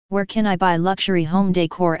Where can I buy luxury home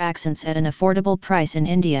decor accents at an affordable price in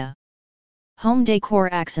India? Home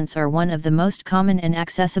decor accents are one of the most common and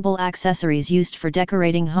accessible accessories used for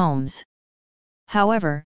decorating homes.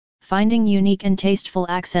 However, finding unique and tasteful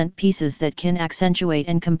accent pieces that can accentuate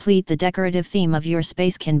and complete the decorative theme of your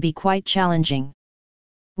space can be quite challenging.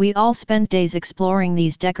 We all spend days exploring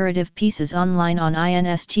these decorative pieces online on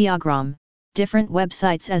Instagram, different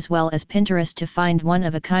websites as well as Pinterest to find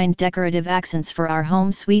one-of-a-kind decorative accents for our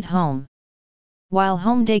home sweet home. While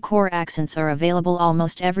home decor accents are available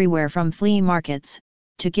almost everywhere from flea markets,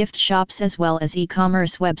 to gift shops as well as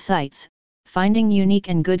e-commerce websites, finding unique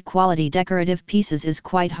and good quality decorative pieces is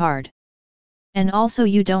quite hard. And also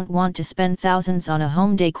you don't want to spend thousands on a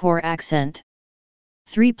home decor accent.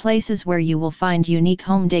 3 places where you will find unique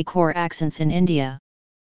home decor accents in India.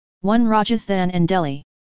 1. Rajasthan and Delhi.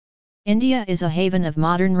 India is a haven of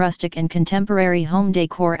modern rustic and contemporary home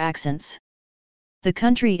decor accents. The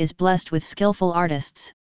country is blessed with skillful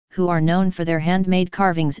artists, who are known for their handmade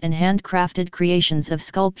carvings and handcrafted creations of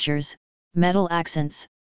sculptures, metal accents,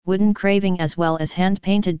 wooden carving as well as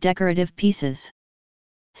hand-painted decorative pieces.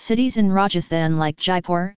 Cities in Rajasthan like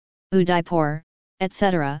Jaipur, Udaipur,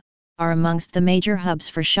 etc., are amongst the major hubs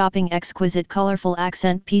for shopping exquisite colorful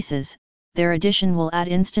accent pieces. Their addition will add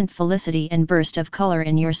instant felicity and burst of color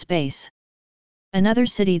in your space. Another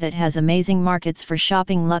city that has amazing markets for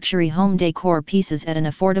shopping luxury home decor pieces at an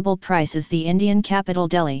affordable price is the Indian capital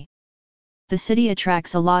Delhi. The city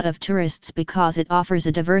attracts a lot of tourists because it offers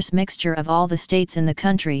a diverse mixture of all the states in the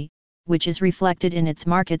country, which is reflected in its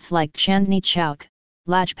markets like Chandni Chowk,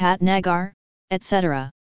 Lajpat Nagar, etc.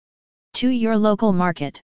 2. Your local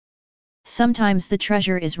market. Sometimes the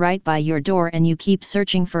treasure is right by your door and you keep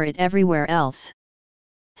searching for it everywhere else.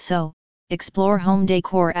 So, explore home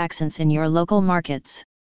decor accents in your local markets.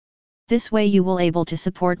 This way you will able to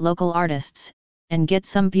support local artists, and get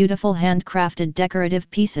some beautiful handcrafted decorative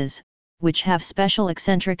pieces, which have special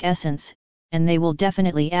eccentric essence, and they will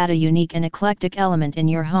definitely add a unique and eclectic element in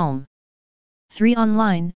your home. 3.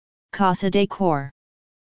 Online, Casa Decor.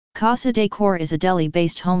 Casa Decor is a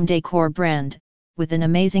Delhi-based home decor brand, with an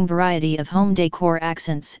amazing variety of home decor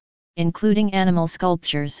accents, including animal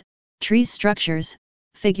sculptures, tree structures,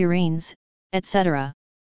 figurines, etc.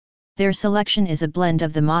 Their selection is a blend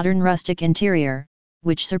of the modern rustic interior,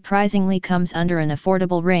 which surprisingly comes under an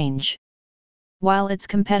affordable range. While its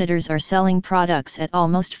competitors are selling products at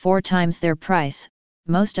almost 4 times their price,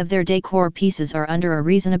 most of their decor pieces are under a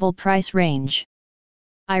reasonable price range.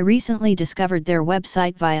 I recently discovered their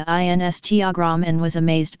website via Instagram and was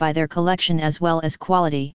amazed by their collection as well as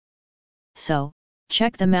quality. So,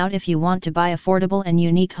 check them out if you want to buy affordable and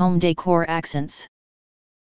unique home decor accents.